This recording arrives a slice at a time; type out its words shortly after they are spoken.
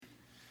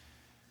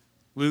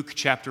Luke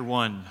chapter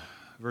 1,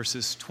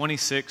 verses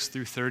 26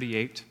 through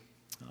 38.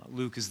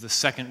 Luke is the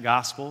second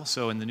gospel,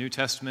 so in the New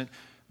Testament,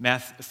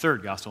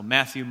 third gospel,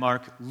 Matthew,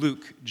 Mark,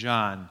 Luke,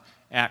 John,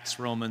 Acts,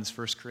 Romans,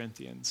 1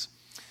 Corinthians.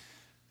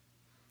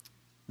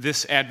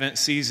 This Advent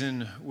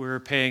season,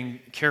 we're paying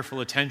careful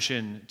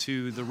attention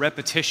to the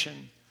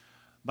repetition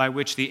by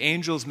which the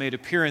angels made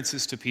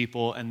appearances to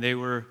people and they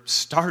were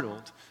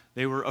startled,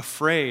 they were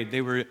afraid,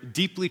 they were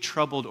deeply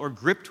troubled or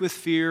gripped with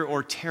fear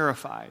or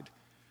terrified.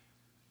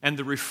 And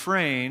the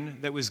refrain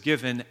that was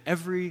given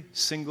every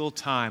single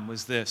time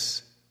was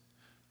this: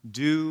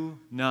 do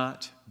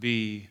not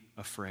be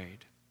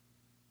afraid.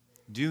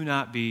 Do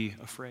not be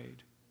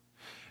afraid.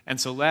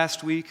 And so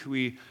last week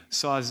we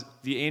saw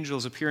the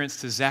angel's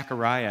appearance to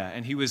Zechariah,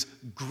 and he was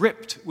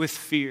gripped with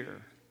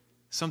fear,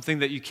 something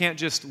that you can't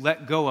just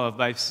let go of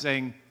by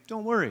saying,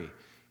 don't worry.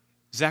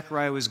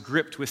 Zechariah was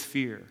gripped with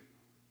fear.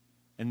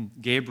 And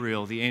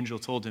Gabriel, the angel,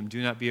 told him,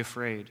 do not be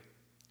afraid.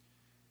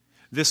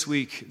 This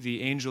week,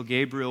 the angel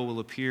Gabriel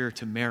will appear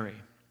to Mary,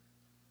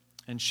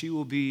 and she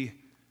will be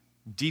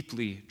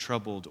deeply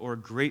troubled or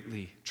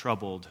greatly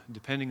troubled,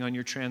 depending on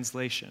your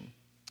translation.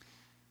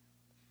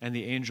 And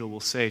the angel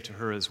will say to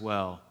her as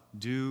well,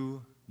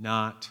 do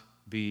not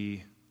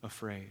be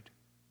afraid.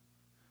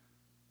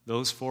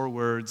 Those 4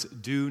 words,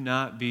 do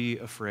not be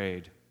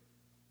afraid,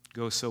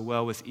 go so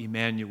well with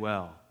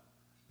Emmanuel,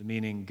 the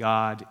meaning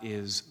God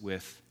is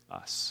with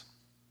us.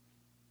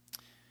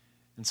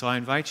 And so I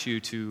invite you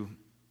to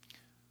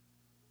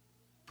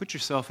put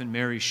yourself in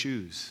Mary's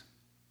shoes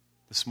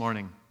this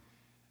morning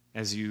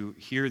as you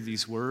hear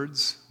these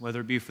words, whether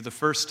it be for the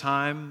first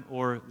time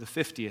or the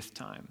 50th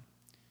time.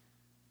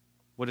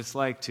 What it's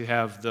like to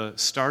have the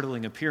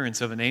startling appearance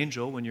of an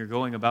angel when you're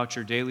going about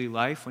your daily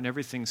life, when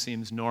everything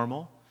seems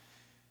normal,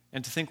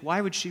 and to think,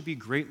 why would she be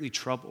greatly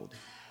troubled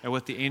at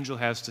what the angel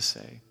has to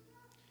say?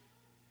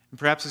 And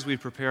perhaps as we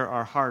prepare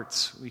our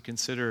hearts, we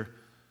consider,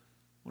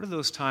 what are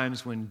those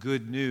times when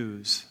good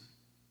news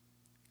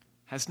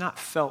has not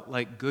felt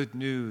like good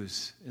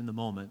news in the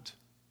moment,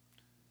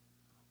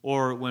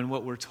 or when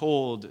what we're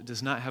told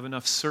does not have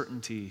enough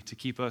certainty to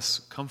keep us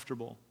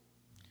comfortable,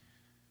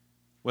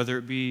 whether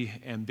it be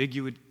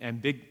ambiguity.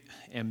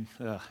 I'm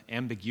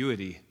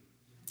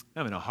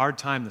having a hard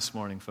time this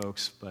morning,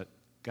 folks, but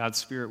God's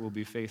Spirit will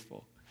be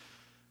faithful.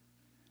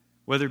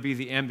 Whether it be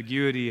the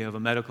ambiguity of a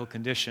medical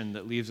condition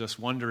that leaves us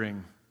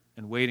wondering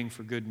and waiting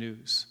for good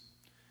news,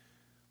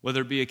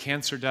 whether it be a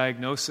cancer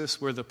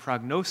diagnosis where the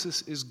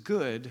prognosis is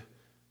good,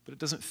 but it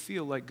doesn't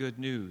feel like good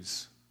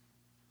news.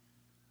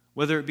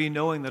 Whether it be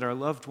knowing that our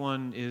loved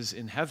one is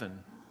in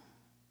heaven,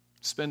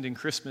 spending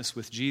Christmas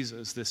with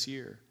Jesus this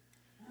year,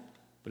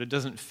 but it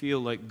doesn't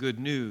feel like good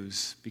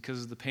news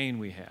because of the pain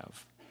we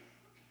have.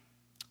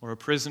 Or a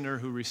prisoner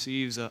who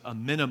receives a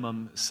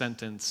minimum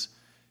sentence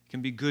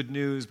can be good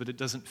news, but it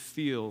doesn't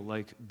feel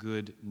like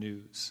good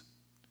news.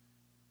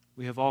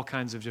 We have all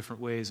kinds of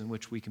different ways in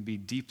which we can be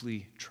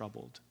deeply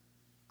troubled,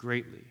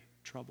 greatly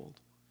troubled.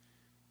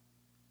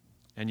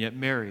 And yet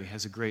Mary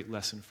has a great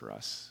lesson for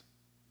us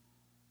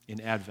in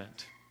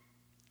Advent,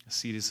 a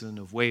season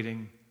of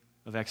waiting,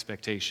 of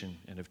expectation,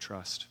 and of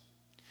trust.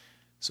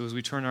 So as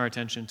we turn our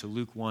attention to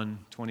Luke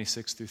 1,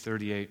 26 through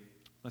 38,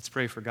 let's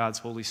pray for God's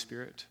Holy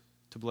Spirit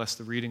to bless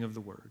the reading of the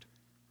Word.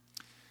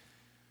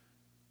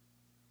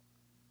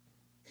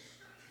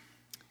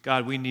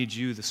 God, we need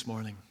you this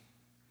morning.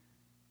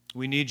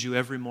 We need you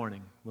every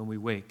morning when we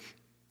wake.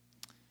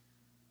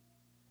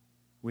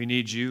 We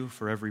need you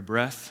for every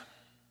breath.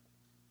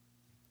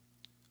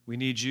 We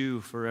need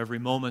you for every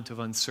moment of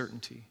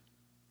uncertainty.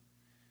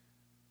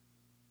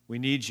 We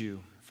need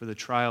you for the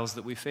trials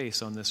that we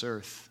face on this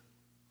earth.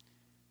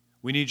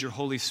 We need your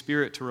Holy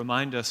Spirit to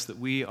remind us that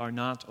we are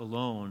not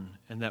alone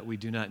and that we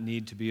do not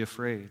need to be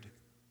afraid.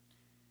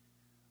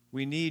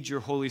 We need your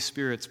Holy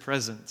Spirit's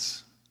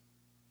presence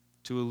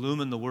to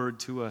illumine the Word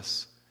to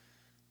us,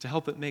 to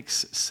help it make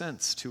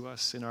sense to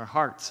us in our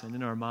hearts and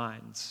in our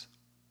minds.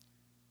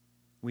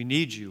 We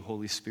need you,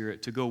 Holy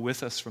Spirit, to go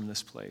with us from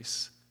this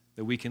place,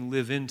 that we can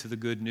live into the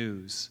good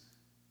news,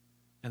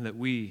 and that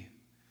we,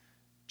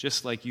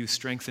 just like you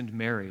strengthened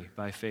Mary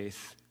by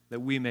faith,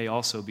 that we may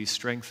also be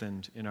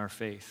strengthened in our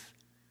faith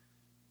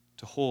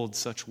to hold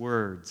such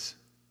words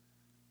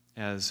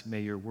as,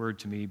 may your word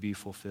to me be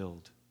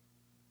fulfilled.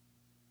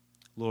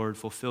 Lord,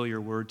 fulfill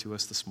your word to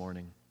us this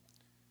morning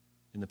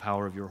in the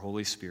power of your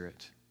Holy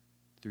Spirit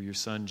through your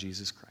Son,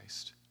 Jesus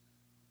Christ.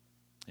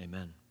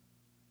 Amen.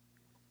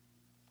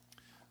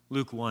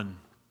 Luke 1,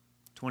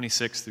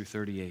 26 through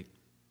 38.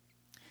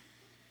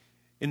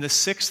 In the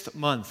 6th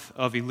month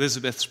of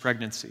Elizabeth's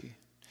pregnancy,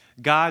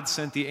 God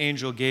sent the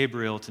angel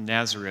Gabriel to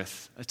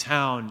Nazareth, a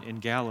town in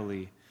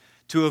Galilee,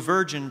 to a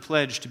virgin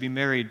pledged to be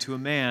married to a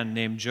man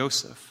named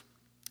Joseph,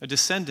 a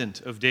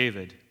descendant of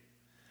David.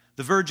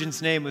 The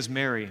virgin's name was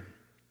Mary.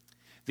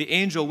 The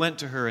angel went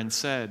to her and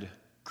said,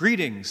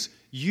 "Greetings,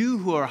 you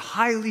who are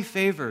highly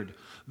favored.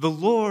 The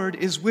Lord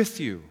is with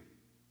you."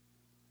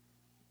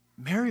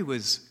 Mary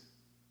was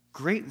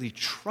greatly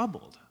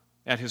troubled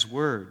at his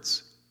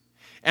words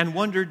and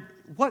wondered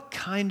what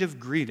kind of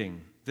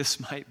greeting this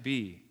might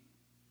be.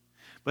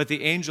 But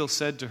the angel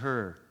said to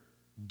her,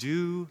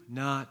 "Do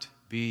not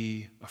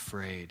be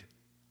afraid.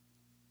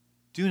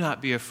 Do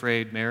not be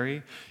afraid,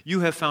 Mary.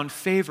 You have found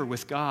favor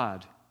with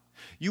God.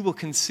 You will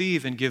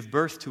conceive and give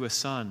birth to a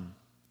son,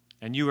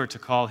 and you are to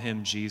call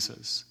him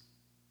Jesus.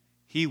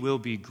 He will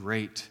be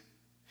great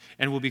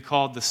and will be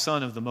called the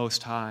Son of the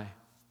Most High.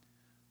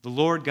 The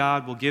Lord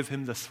God will give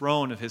him the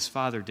throne of his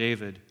father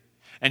David,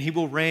 and he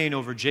will reign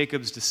over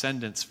Jacob's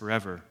descendants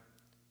forever.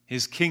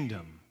 His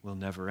kingdom will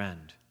never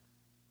end."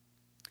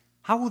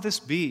 "How will this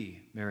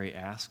be?" Mary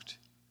asked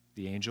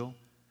the angel,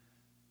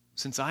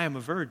 "since I am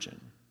a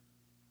virgin?"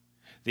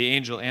 The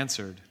angel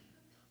answered,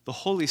 "The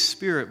Holy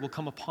Spirit will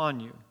come upon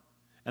you,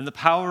 and the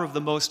power of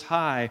the Most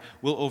High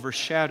will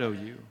overshadow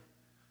you.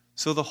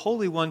 So the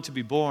Holy One to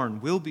be born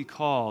will be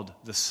called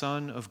the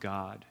Son of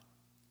God.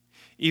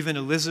 Even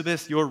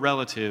Elizabeth, your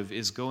relative,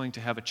 is going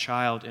to have a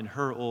child in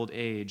her old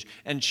age,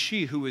 and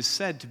she who is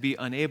said to be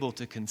unable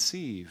to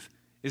conceive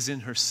is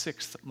in her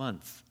 6th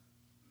month.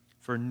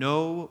 For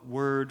no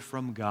word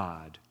from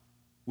God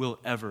will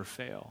ever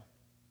fail."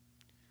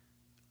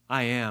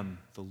 "I am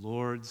the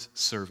Lord's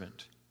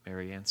servant,"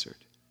 Mary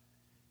answered.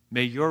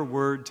 "May your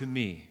word to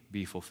me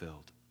be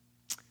fulfilled."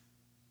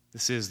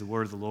 This is the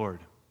word of the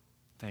Lord.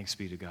 Thanks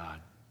be to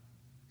God.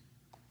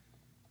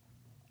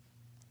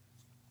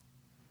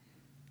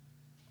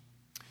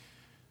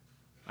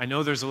 I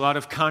know there's a lot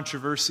of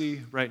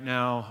controversy right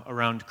now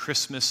around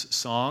Christmas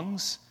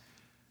songs,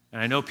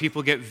 and I know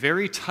people get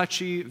very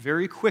touchy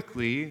very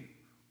quickly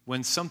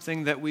when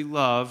something that we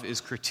love is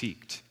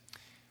critiqued.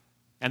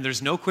 And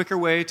there's no quicker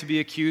way to be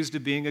accused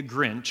of being a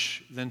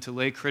Grinch than to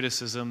lay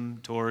criticism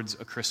towards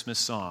a Christmas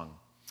song.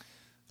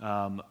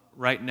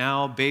 Right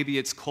now, "Baby,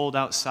 It's Cold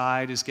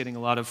Outside" is getting a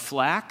lot of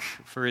flack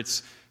for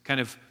its kind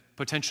of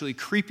potentially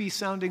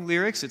creepy-sounding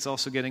lyrics. It's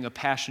also getting a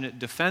passionate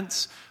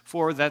defense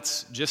for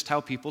that's just how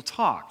people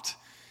talked.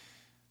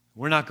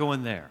 We're not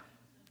going there.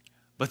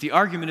 But the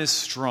argument is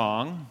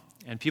strong,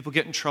 and people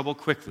get in trouble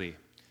quickly.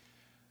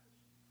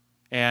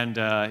 And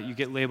you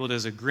get labeled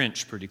as a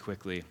Grinch pretty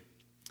quickly.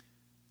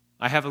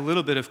 I have a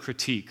little bit of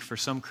critique for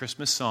some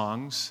Christmas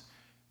songs,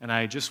 and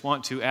I just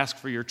want to ask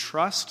for your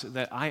trust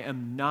that I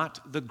am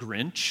not the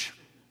Grinch.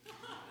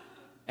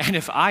 And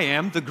if I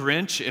am the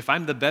Grinch, if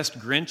I'm the best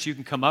Grinch you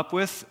can come up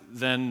with,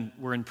 then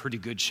we're in pretty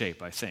good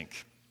shape, I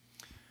think.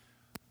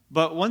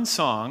 But one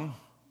song,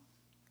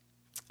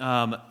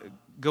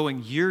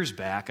 going years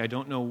back, I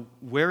don't know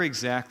where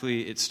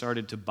exactly it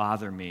started to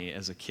bother me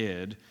as a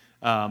kid,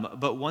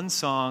 but one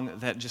song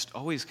that just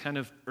always kind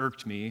of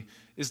irked me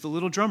is "The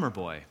Little Drummer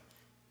Boy."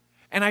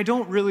 And I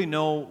don't really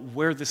know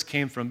where this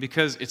came from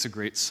because it's a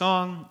great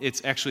song,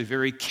 it's actually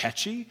very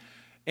catchy,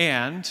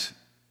 and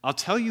I'll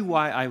tell you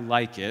why I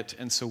like it,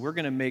 and so we're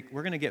going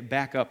to get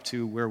back up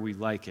to where we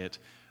like it.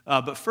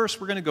 But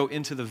first, we're going to go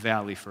into the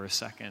valley for a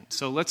second.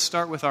 So let's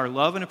start with our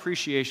love and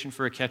appreciation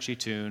for a catchy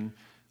tune,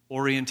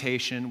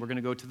 orientation. We're going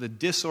to go to the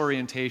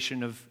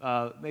disorientation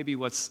of maybe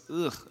what's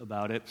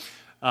about it.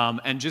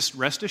 And just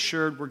rest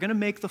assured, we're going to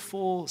make the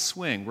full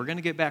swing. We're going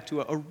to get back to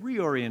a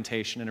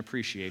reorientation and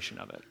appreciation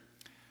of it.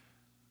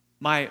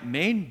 My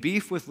main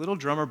beef with Little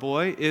Drummer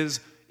Boy is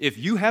if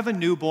you have a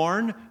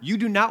newborn, you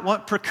do not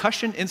want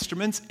percussion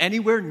instruments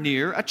anywhere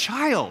near a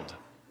child.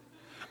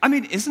 I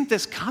mean, isn't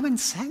this common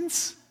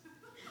sense?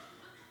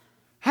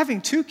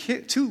 Having two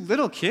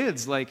little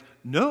kids,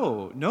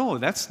 no,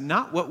 that's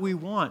not what we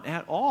want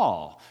at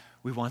all.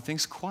 We want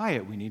things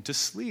quiet. We need to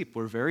sleep.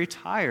 We're very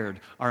tired.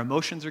 Our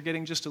emotions are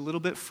getting just a little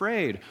bit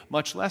frayed,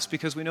 much less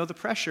because we know the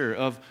pressure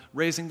of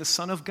raising the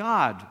Son of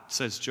God,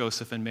 says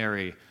Joseph and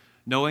Mary,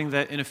 knowing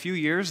that in a few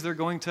years they're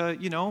going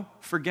to,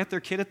 forget their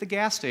kid at the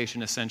gas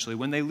station, essentially,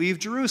 when they leave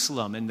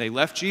Jerusalem and they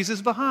left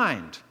Jesus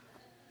behind.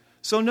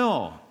 So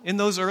no, in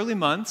those early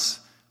months,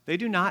 they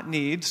do not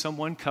need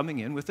someone coming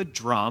in with a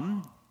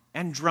drum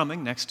and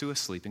drumming next to a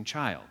sleeping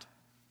child.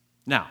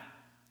 Now,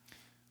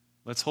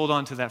 let's hold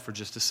on to that for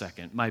just a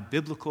second. My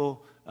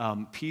biblical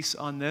piece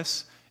on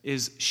this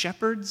is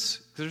shepherds,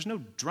 because there's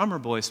no drummer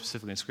boy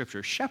specifically in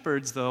Scripture.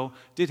 Shepherds, though,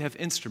 did have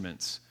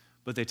instruments,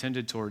 but they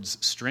tended towards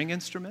string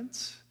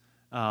instruments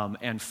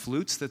and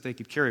flutes that they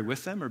could carry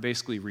with them, or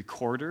basically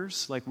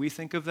recorders like we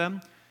think of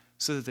them,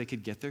 so that they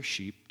could get their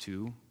sheep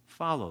to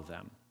follow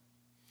them.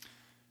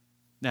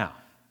 Now,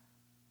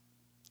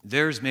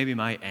 there's maybe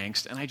my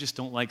angst, and I just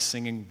don't like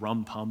singing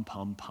rum pum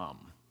pum pum.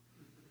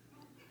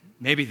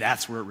 Maybe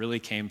that's where it really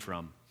came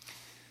from.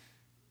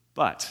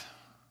 But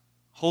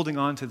holding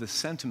on to the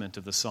sentiment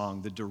of the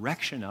song, the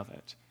direction of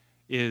it,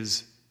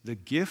 is the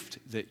gift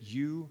that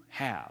you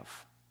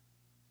have,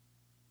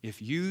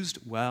 if used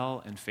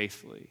well and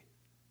faithfully,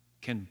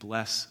 can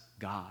bless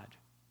God.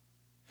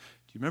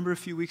 Do you remember a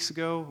few weeks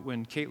ago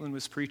when Caitlin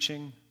was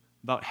preaching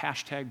about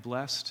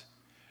 #blessed?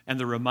 And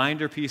the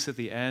reminder piece at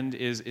the end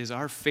is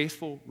our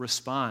faithful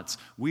response.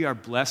 We are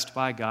blessed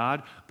by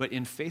God, but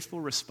in faithful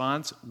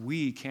response,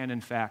 we can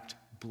in fact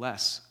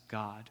bless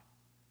God.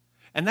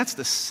 And that's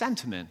the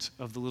sentiment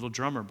of the Little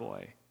Drummer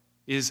Boy,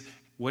 is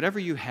whatever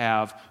you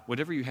have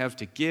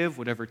to give,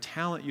 whatever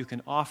talent you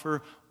can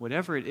offer,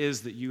 whatever it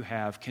is that you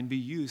have can be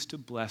used to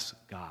bless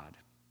God.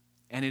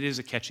 And it is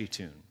a catchy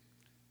tune.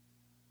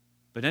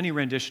 But any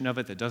rendition of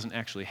it that doesn't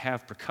actually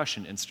have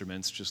percussion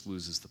instruments just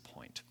loses the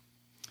point.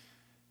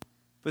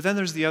 But then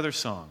there's the other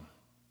song,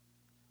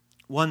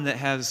 one that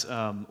has,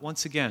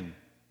 once again,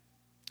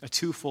 a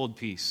twofold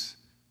piece,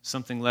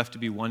 something left to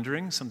be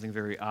wondering, something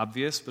very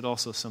obvious, but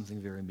also something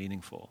very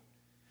meaningful.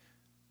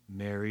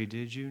 Mary,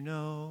 did you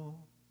know?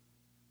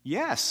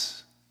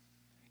 Yes.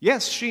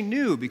 Yes, she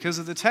knew because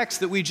of the text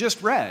that we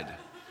just read.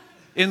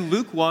 In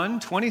Luke 1,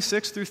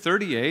 26 through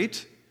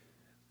 38,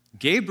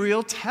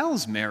 Gabriel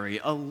tells Mary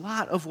a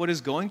lot of what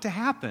is going to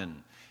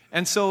happen.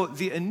 And so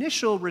the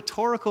initial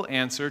rhetorical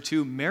answer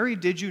to Mary,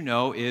 did you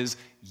know, is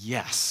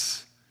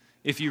yes.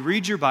 If you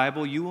read your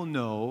Bible, you will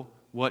know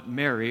what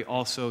Mary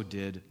also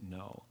did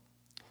know.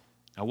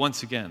 Now,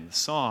 once again, the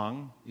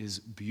song is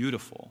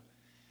beautiful.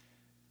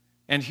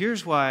 And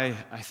here's why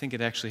I think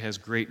it actually has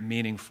great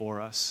meaning for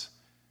us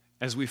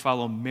as we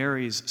follow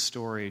Mary's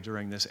story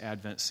during this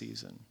Advent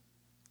season.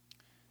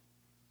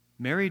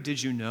 Mary,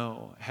 did you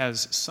know,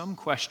 has some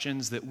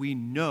questions that we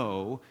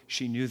know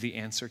she knew the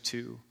answer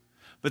to.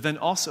 But then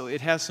also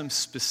it has some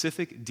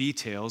specific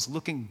details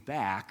looking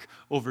back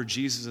over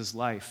Jesus'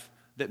 life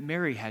that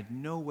Mary had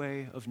no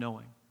way of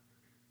knowing.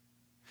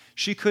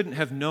 She couldn't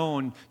have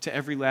known to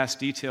every last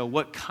detail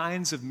what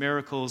kinds of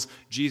miracles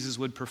Jesus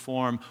would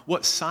perform,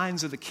 what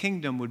signs of the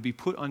kingdom would be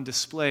put on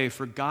display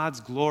for God's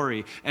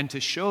glory, and to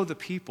show the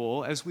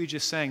people, as we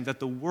just sang, that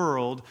the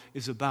world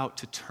is about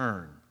to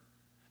turn,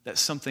 that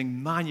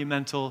something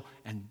monumental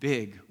and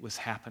big was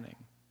happening.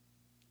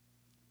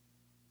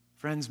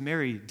 Friends,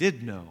 Mary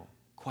did know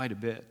quite a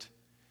bit.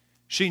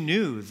 She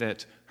knew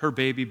that her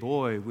baby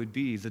boy would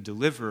be the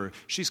deliverer.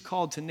 She's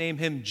called to name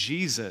him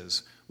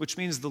Jesus, which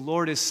means the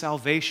Lord is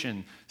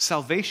salvation.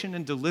 Salvation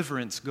and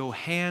deliverance go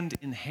hand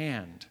in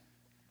hand.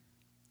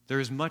 There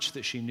is much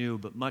that she knew,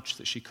 but much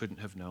that she couldn't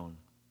have known.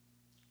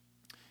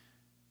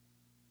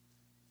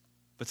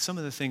 But some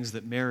of the things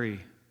that Mary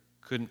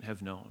couldn't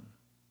have known,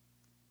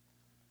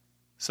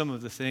 some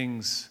of the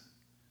things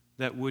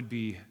that would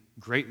be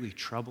greatly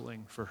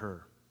troubling for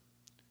her,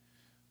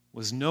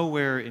 was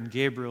nowhere in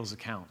Gabriel's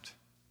account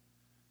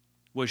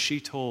was she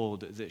told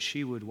that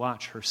she would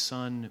watch her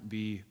son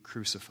be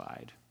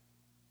crucified.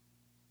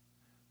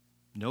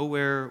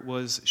 Nowhere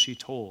was she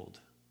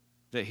told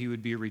that he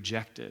would be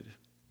rejected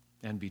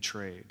and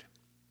betrayed.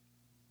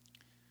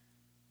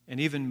 And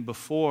even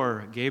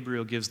before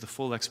Gabriel gives the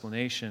full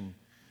explanation,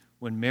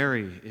 when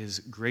Mary is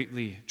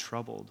greatly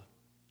troubled,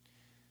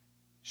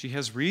 she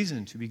has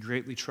reason to be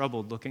greatly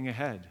troubled looking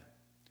ahead,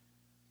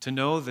 to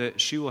know that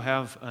she will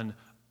have an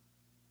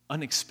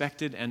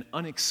unexpected and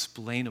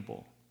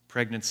unexplainable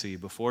pregnancy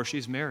before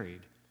she's married,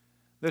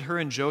 that her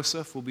and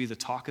Joseph will be the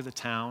talk of the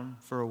town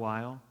for a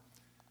while,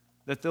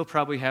 that they'll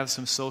probably have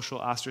some social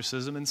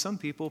ostracism, and some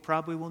people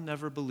probably will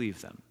never believe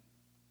them,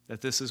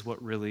 that this is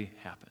what really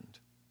happened.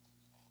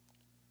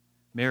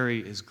 Mary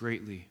is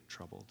greatly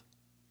troubled.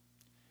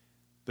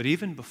 But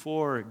even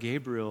before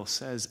Gabriel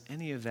says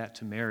any of that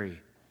to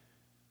Mary,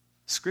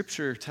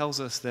 Scripture tells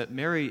us that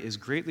Mary is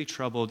greatly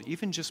troubled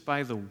even just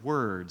by the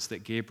words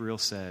that Gabriel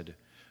said.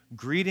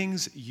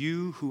 Greetings,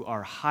 you who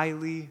are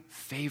highly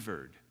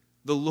favored.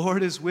 The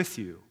Lord is with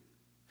you.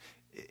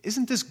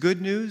 Isn't this good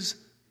news?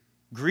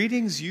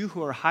 Greetings, you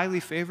who are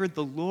highly favored.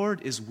 The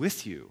Lord is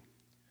with you.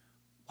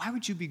 Why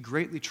would you be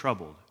greatly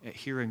troubled at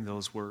hearing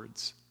those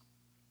words?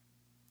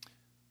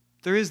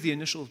 There is the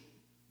initial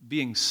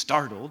being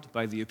startled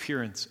by the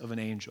appearance of an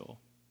angel.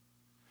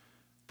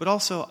 But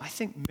also, I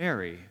think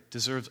Mary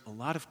deserves a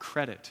lot of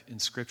credit in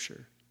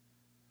Scripture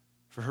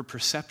for her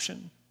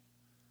perception,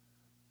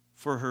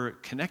 for her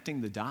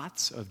connecting the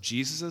dots of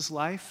Jesus'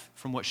 life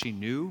from what she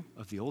knew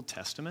of the Old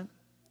Testament.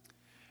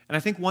 And I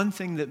think one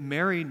thing that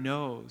Mary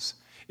knows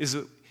is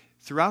that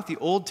throughout the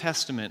Old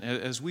Testament,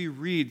 as we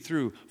read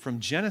through from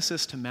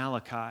Genesis to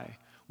Malachi,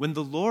 when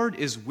the Lord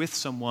is with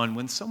someone,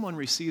 when someone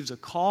receives a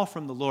call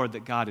from the Lord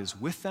that God is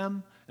with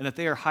them and that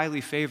they are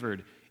highly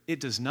favored, it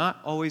does not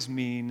always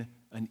mean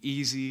an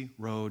easy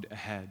road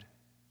ahead.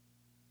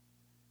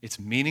 It's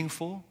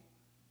meaningful.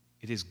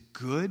 It is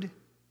good.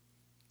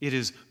 It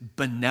is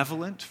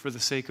benevolent for the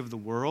sake of the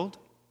world,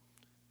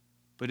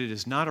 but it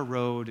is not a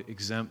road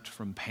exempt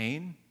from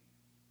pain.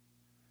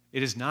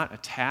 It is not a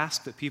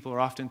task that people are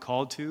often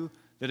called to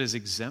that is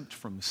exempt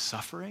from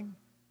suffering.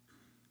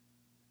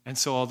 And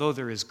so although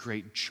there is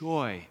great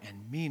joy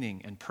and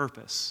meaning and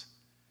purpose,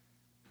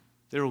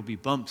 there will be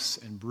bumps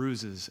and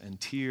bruises and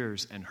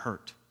tears and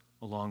hurt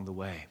along the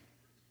way.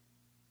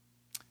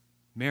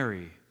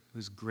 Mary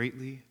was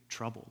greatly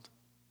troubled.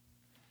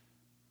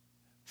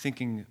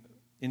 Thinking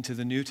into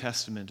the New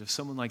Testament of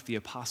someone like the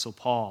Apostle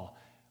Paul,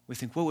 we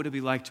think, what would it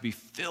be like to be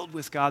filled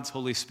with God's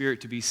Holy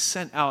Spirit, to be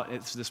sent out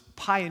as this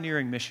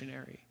pioneering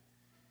missionary,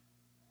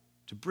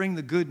 to bring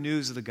the good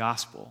news of the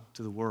gospel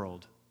to the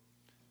world?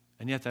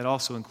 And yet that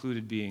also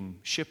included being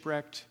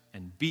shipwrecked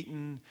and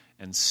beaten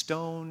and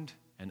stoned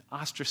and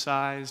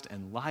ostracized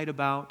and lied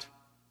about.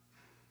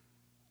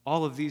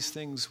 all of these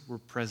things were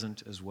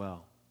present as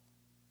well.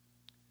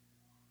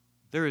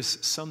 There is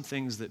some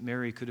things that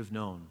Mary could have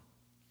known.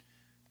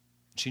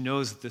 She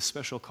knows that this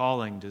special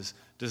calling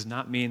does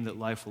not mean that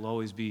life will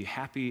always be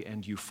happy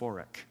and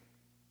euphoric.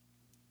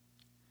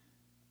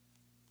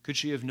 Could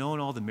she have known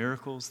all the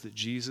miracles that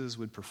Jesus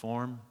would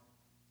perform?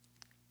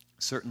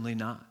 Certainly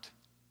not.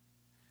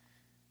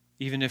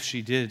 Even if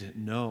she did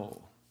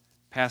know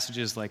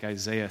passages like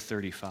Isaiah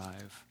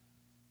 35,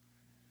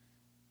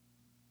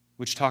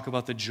 which talk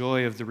about the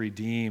joy of the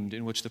redeemed,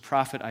 in which the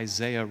prophet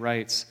Isaiah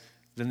writes,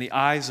 "Then the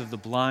eyes of the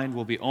blind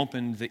will be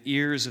opened, the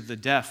ears of the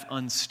deaf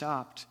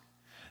unstopped.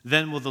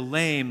 Then will the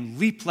lame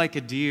leap like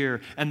a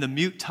deer, and the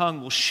mute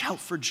tongue will shout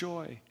for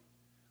joy.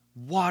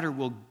 Water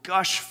will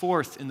gush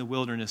forth in the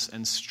wilderness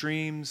and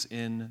streams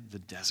in the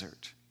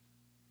desert."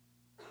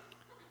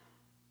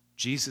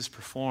 Jesus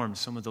performed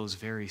some of those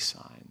very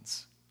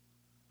signs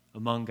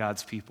among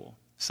God's people,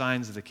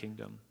 signs of the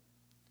kingdom.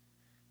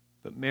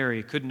 But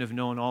Mary couldn't have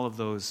known all of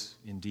those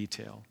in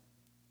detail.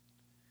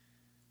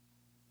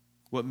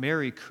 What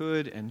Mary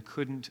could and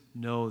couldn't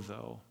know,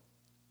 though,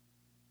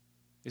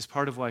 is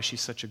part of why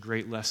she's such a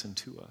great lesson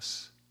to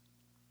us.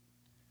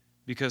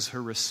 Because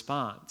her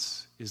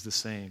response is the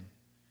same.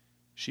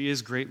 She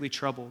is greatly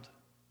troubled,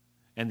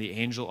 and the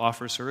angel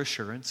offers her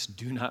assurance,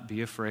 "Do not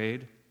be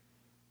afraid."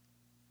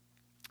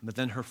 But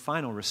then her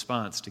final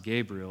response to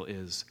Gabriel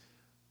is,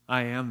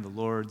 "I am the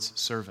Lord's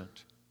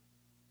servant."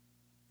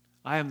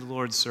 I am the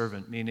Lord's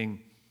servant,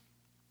 meaning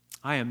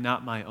I am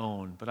not my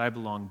own, but I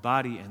belong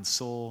body and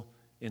soul,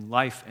 in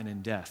life and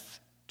in death,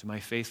 to my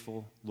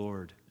faithful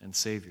Lord and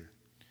Savior.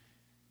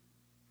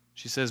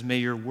 She says, "May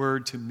your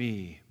word to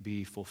me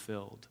be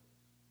fulfilled."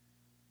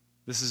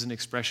 This is an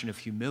expression of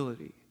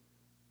humility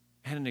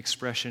and an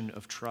expression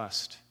of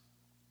trust.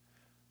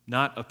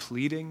 Not a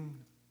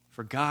pleading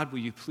for, "God, will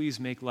you please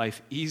make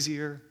life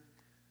easier?"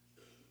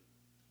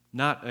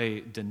 Not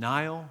a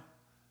denial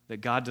that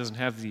God doesn't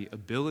have the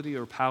ability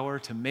or power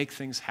to make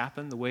things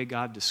happen the way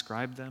God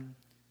described them,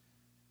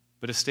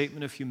 but a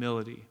statement of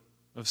humility,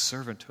 of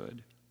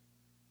servanthood,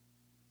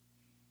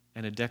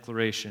 and a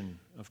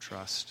declaration of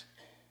trust.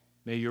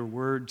 May your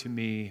word to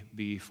me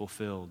be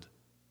fulfilled,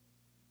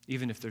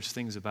 even if there's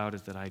things about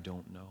it that I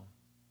don't know.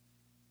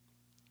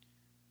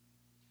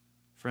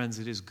 Friends,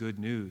 it is good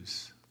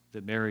news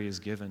that Mary is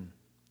given.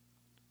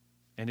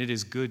 And it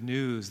is good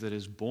news that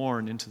is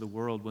born into the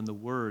world when the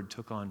Word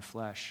took on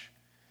flesh.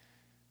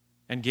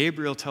 And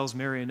Gabriel tells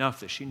Mary enough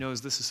that she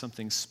knows this is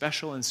something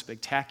special and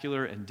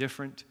spectacular and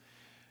different.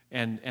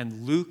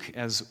 And Luke,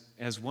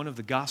 as one of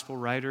the gospel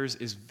writers,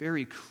 is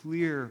very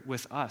clear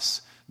with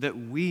us that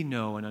we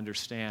know and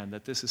understand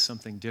that this is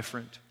something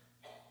different.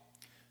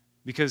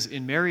 Because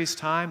in Mary's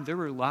time, there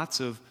were lots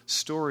of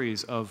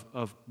stories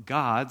of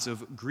gods,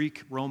 of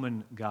Greek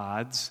Roman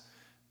gods,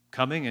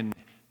 coming and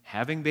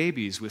having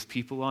babies with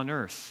people on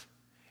earth.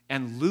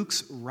 And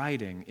Luke's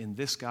writing in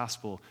this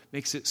gospel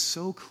makes it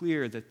so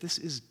clear that this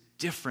is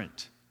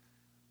different.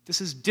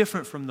 This is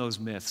different from those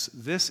myths.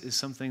 This is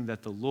something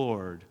that the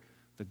Lord,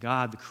 the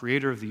God, the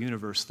creator of the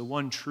universe, the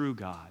one true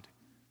God,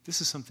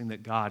 this is something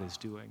that God is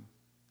doing.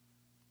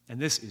 And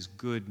this is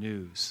good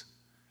news.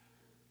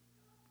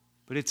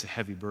 But it's a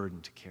heavy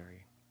burden to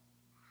carry.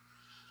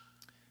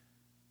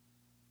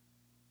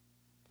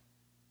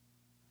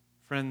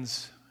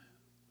 Friends,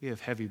 we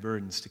have heavy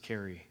burdens to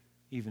carry,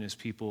 even as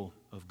people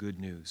of good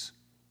news.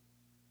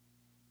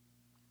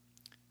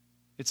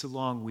 It's a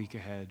long week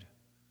ahead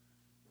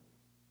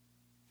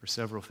for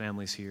several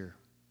families here.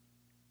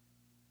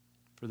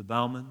 For the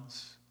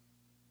Baumans,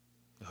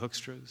 the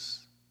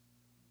Hoekstras,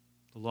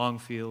 the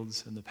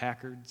Longfields, and the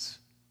Packards.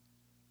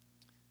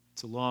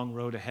 It's a long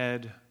road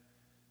ahead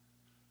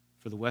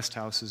for the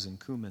Westhouses and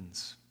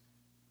Coomans.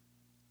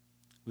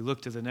 We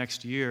look to the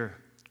next year.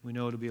 We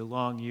know it'll be a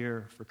long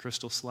year for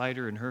Crystal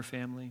Slider and her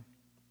family,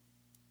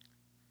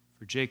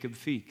 for Jacob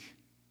Feek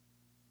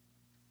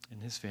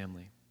and his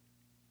family.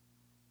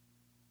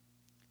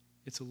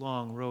 It's a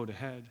long road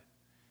ahead.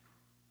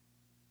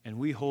 And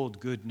we hold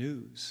good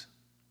news,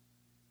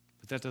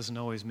 but that doesn't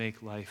always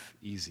make life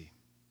easy.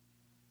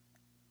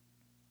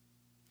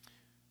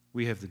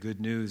 We have the good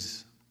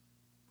news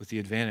with the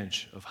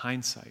advantage of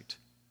hindsight,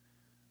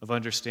 of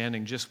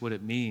understanding just what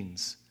it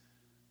means.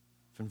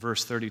 From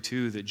verse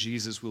 32, that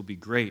Jesus will be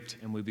great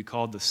and will be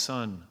called the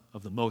Son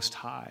of the Most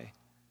High,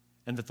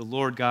 and that the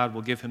Lord God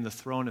will give him the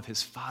throne of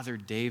his father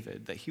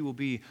David, that he will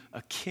be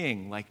a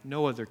king like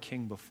no other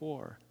king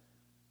before,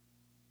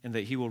 and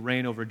that he will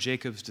reign over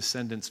Jacob's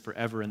descendants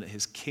forever, and that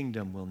his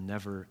kingdom will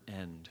never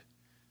end.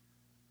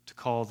 To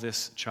call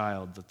this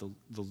child that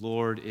the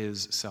Lord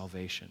is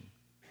salvation.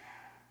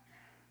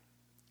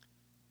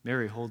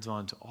 Mary holds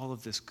on to all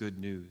of this good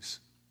news.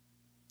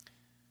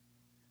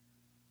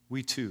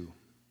 We too,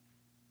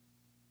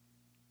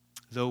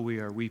 though we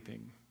are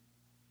weeping,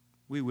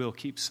 we will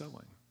keep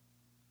sowing.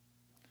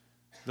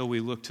 Though we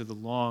look to the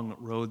long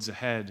roads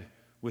ahead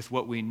with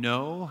what we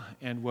know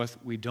and what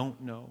we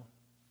don't know.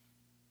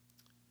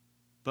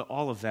 But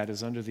all of that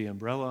is under the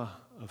umbrella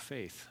of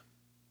faith,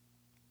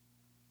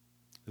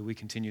 that we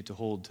continue to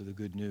hold to the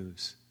good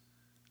news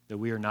that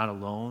we are not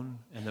alone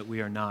and that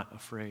we are not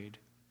afraid.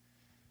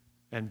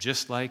 And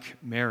just like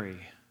Mary,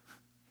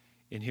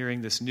 in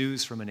hearing this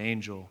news from an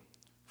angel,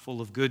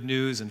 full of good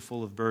news and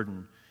full of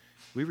burden,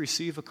 we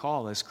receive a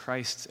call as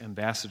Christ's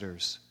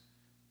ambassadors.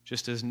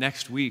 Just as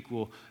next week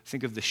we'll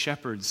think of the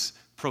shepherds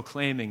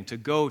proclaiming to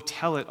go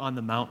tell it on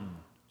the mountain,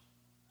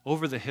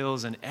 over the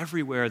hills and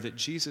everywhere that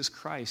Jesus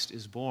Christ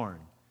is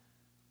born,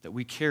 that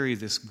we carry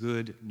this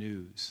good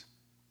news.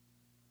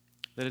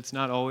 That it's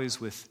not always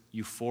with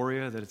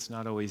euphoria, that it's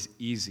not always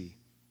easy.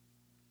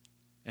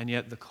 And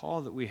yet the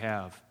call that we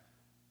have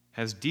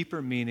has deeper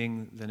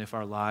meaning than if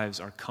our lives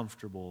are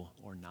comfortable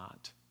or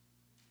not.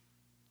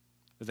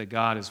 But that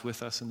God is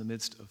with us in the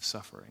midst of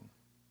suffering.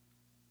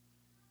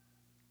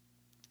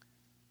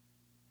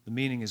 The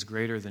meaning is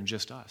greater than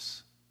just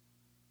us.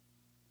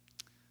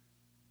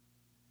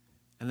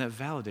 And that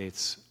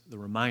validates the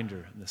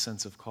reminder and the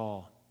sense of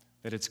call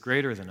that it's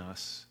greater than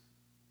us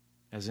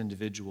as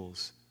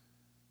individuals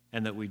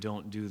and that we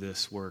don't do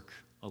this work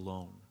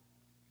alone.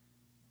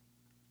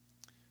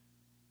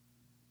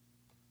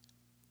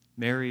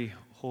 Mary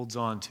holds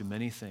on to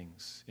many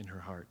things in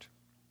her heart.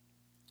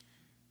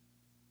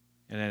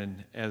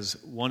 And as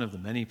one of the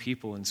many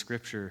people in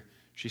Scripture,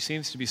 she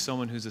seems to be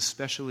someone who's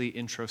especially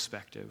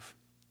introspective.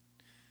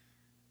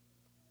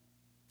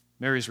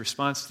 Mary's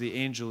response to the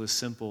angel is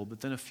simple, but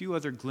then a few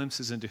other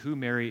glimpses into who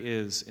Mary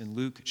is in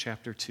Luke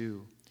chapter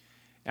 2.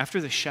 After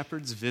the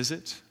shepherds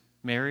visit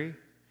Mary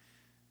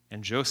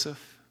and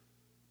Joseph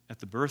at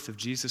the birth of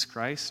Jesus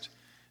Christ,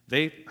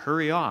 they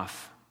hurry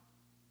off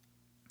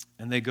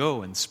and they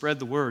go and spread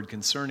the word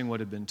concerning what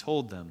had been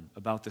told them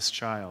about this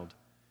child.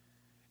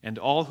 And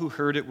all who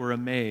heard it were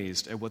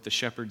amazed at what the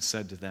shepherds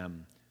said to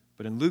them.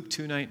 But in Luke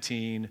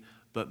 2:19,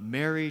 but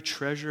Mary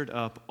treasured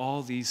up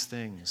all these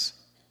things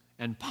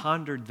and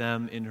pondered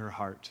them in her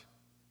heart.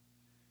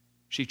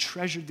 She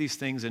treasured these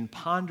things and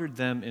pondered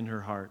them in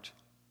her heart.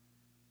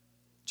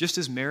 Just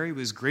as Mary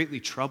was greatly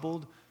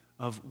troubled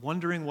of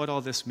wondering what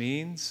all this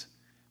means,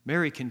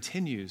 Mary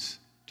continues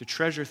to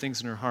treasure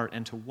things in her heart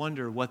and to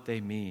wonder what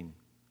they mean.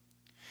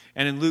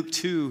 And in Luke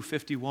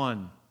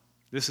 2:51,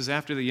 this is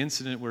after the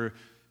incident where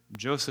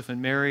Joseph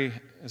and Mary,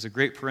 as a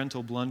great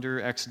parental blunder,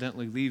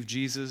 accidentally leave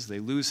Jesus. They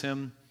lose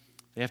him.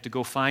 They have to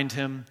go find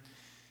him.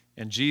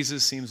 And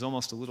Jesus seems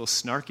almost a little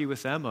snarky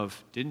with them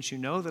of, didn't you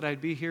know that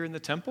I'd be here in the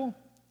temple?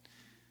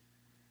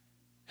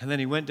 And then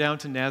he went down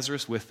to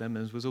Nazareth with them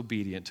and was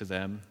obedient to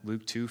them,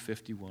 Luke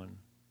 2:51.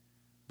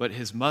 But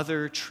his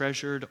mother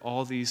treasured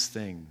all these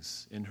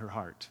things in her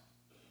heart.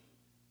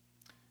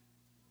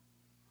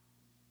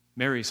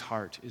 Mary's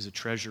heart is a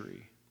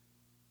treasury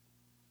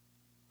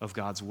of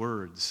God's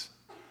words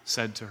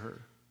said to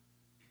her,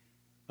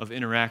 of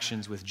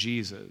interactions with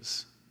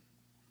Jesus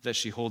that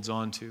she holds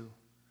on to.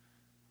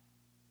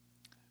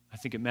 I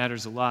think it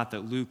matters a lot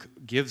that Luke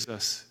gives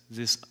us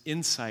this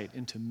insight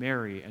into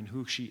Mary and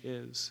who she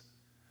is,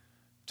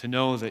 to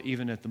know that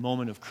even at the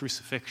moment of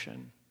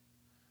crucifixion,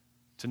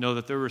 to know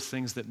that there were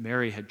things that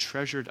Mary had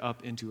treasured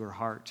up into her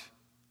heart,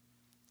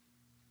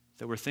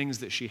 that were things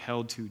that she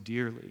held to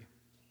dearly.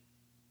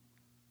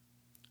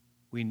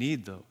 We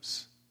need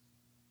those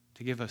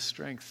to give us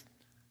strength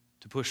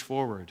to push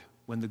forward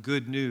when the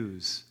good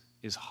news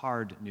is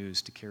hard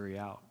news to carry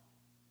out.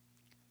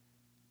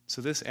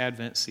 So this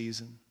Advent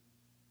season,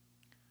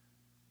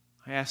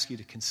 I ask you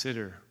to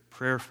consider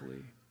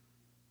prayerfully,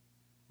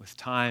 with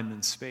time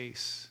and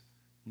space,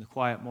 in the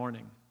quiet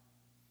morning,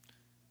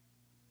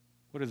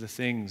 what are the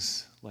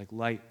things like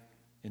light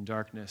in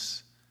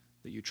darkness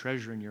that you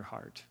treasure in your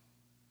heart?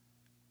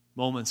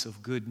 Moments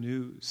of good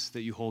news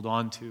that you hold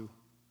on to,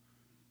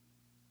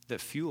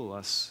 that fuel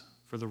us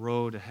for the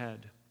road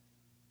ahead.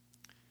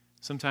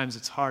 Sometimes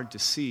it's hard to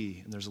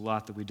see, and there's a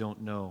lot that we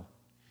don't know.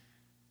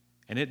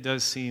 And it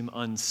does seem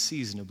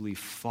unseasonably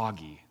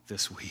foggy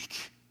this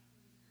week.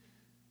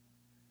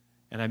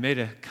 And I made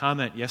a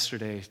comment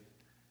yesterday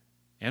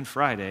and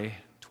Friday,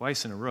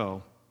 twice in a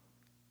row,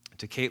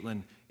 to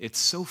Caitlin, it's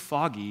so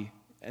foggy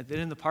that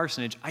in the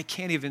parsonage, I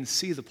can't even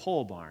see the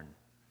pole barn.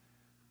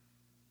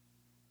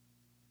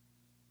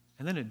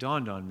 And then it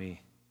dawned on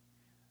me.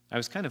 I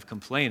was kind of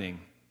complaining.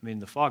 I mean,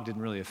 the fog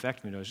didn't really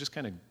affect me. I was just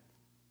kind of,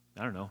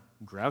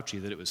 grouchy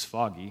that it was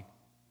foggy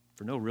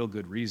for no real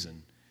good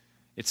reason.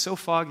 It's so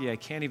foggy I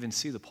can't even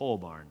see the pole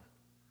barn.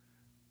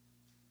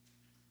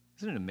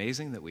 Isn't it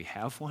amazing that we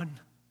have one?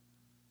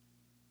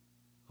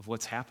 Of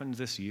what's happened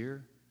this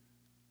year?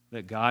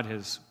 That God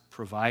has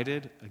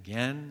provided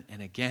again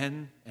and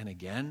again and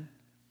again?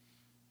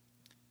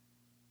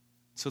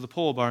 So the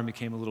pole barn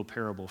became a little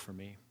parable for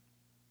me.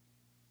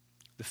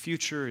 The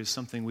future is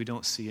something we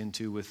don't see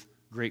into with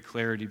great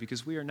clarity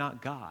because we are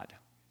not God.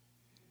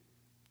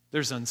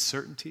 There's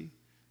uncertainty.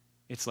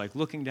 It's like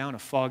looking down a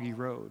foggy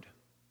road.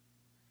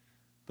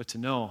 But to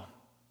know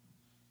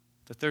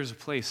that there's a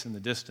place in the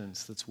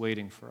distance that's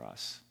waiting for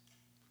us,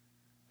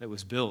 that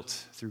was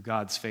built through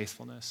God's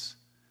faithfulness,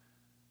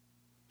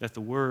 that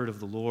the word of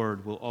the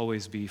Lord will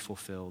always be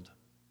fulfilled.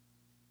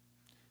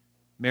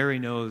 Mary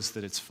knows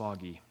that it's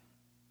foggy.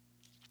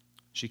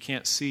 She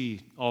can't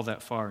see all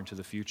that far into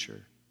the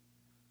future.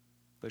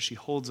 but she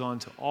holds on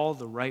to all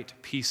the right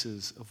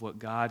pieces of what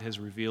God has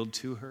revealed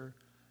to her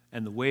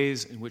and the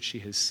ways in which she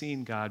has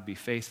seen God be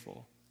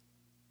faithful,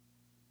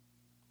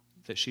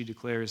 that she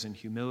declares in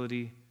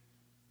humility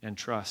and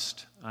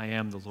trust, I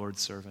am the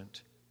Lord's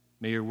servant.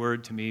 May your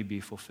word to me be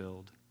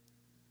fulfilled.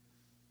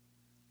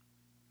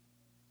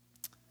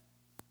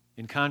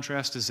 In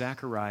contrast to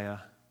Zechariah,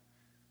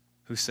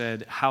 who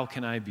said, how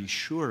can I be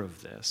sure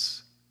of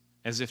this?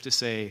 As if to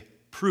say,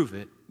 prove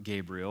it,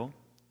 Gabriel.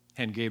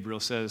 And Gabriel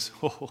says,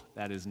 oh,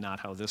 that is not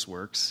how this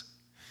works.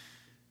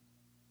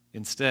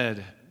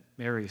 Instead,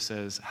 Mary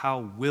says,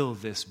 how will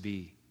this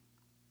be?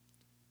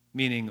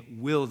 Meaning,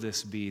 will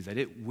this be, that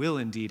it will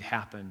indeed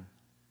happen?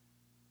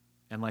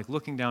 And like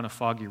looking down a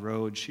foggy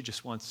road, she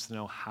just wants to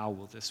know, how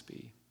will this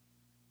be?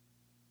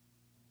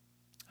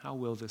 How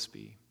will this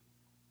be?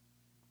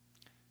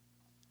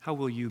 How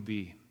will you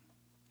be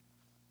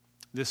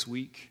this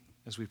week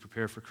as we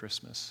prepare for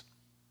Christmas?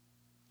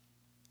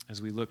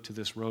 As we look to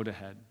this road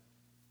ahead?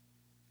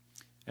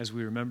 As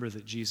we remember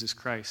that Jesus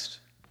Christ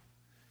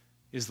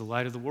is the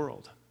light of the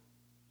world,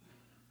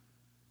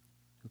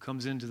 who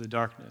comes into the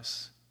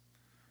darkness,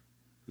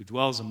 who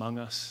dwells among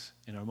us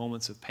in our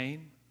moments of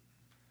pain,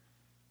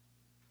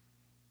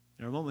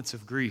 in our moments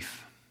of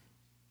grief,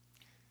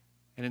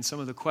 and in some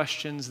of the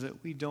questions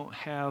that we don't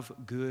have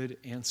good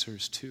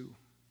answers to.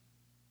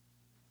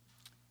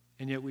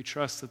 And yet we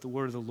trust that the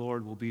word of the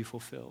Lord will be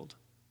fulfilled.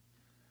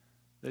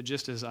 That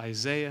just as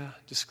Isaiah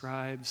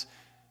describes,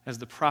 as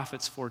the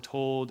prophets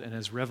foretold, and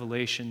as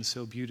Revelation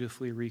so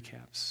beautifully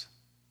recaps,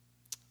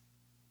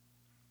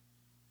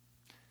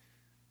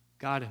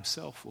 God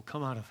himself will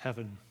come out of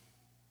heaven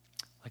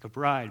like a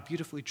bride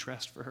beautifully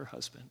dressed for her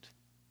husband.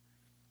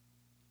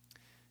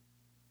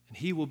 And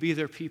he will be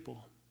their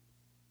people.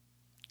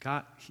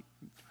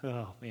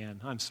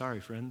 I'm sorry,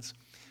 friends.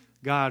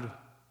 God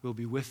will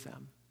be with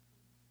them.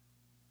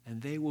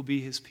 And they will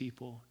be his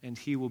people, and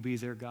he will be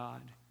their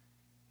God.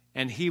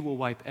 And he will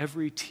wipe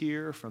every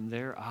tear from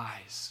their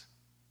eyes.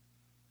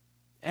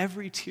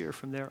 Every tear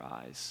from their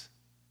eyes.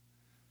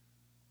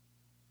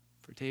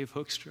 For Dave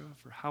Hoekstra,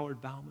 for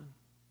Howard Bauman,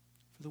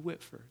 for the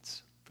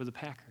Whitfords, for the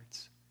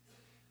Packards.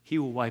 He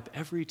will wipe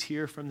every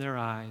tear from their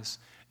eyes,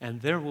 and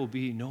there will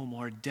be no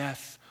more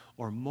death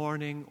or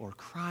mourning or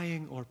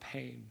crying or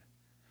pain,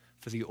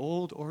 for the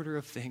old order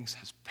of things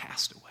has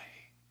passed away.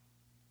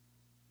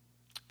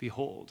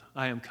 Behold,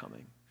 I am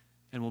coming,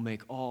 and will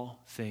make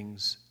all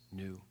things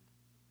new.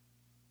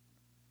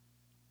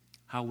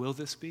 How will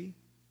this be?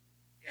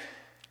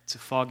 It's a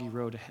foggy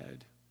road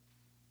ahead,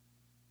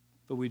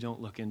 but we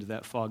don't look into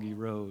that foggy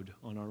road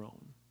on our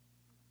own.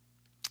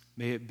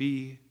 May it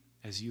be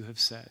as you have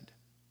said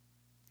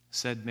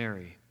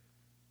Mary,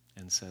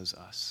 and says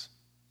us.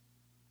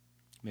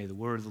 May the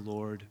word of the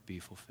Lord be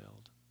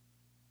fulfilled.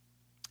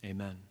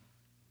 Amen.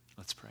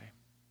 Let's pray.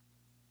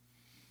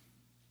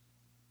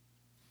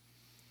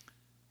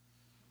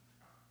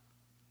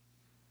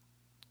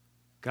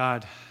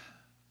 God,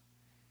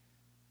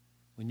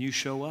 when you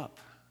show up,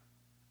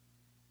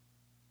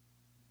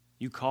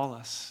 you call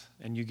us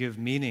and you give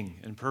meaning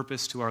and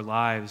purpose to our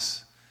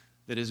lives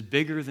that is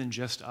bigger than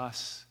just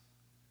us,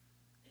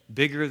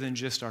 bigger than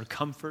just our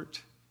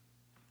comfort,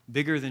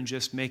 bigger than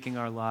just making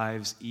our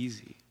lives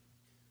easy.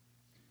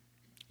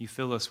 You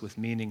fill us with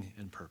meaning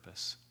and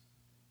purpose.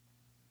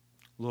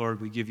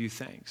 Lord, we give you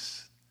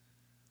thanks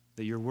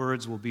that your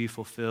words will be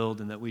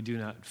fulfilled and that we do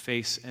not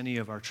face any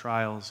of our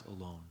trials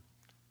alone,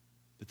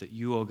 but that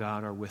you, O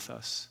God, are with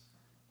us.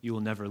 You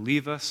will never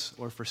leave us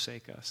or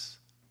forsake us.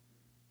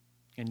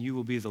 And you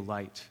will be the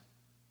light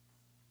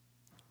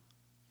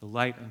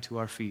unto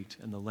our feet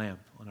and the lamp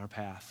on our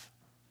path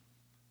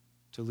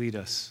to lead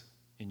us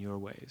in your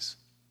ways.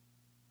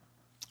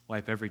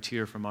 Wipe every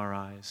tear from our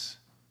eyes.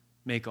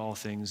 Make all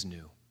things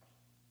new.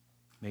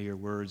 May your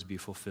words be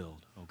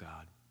fulfilled, O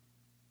God.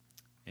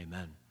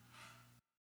 Amen.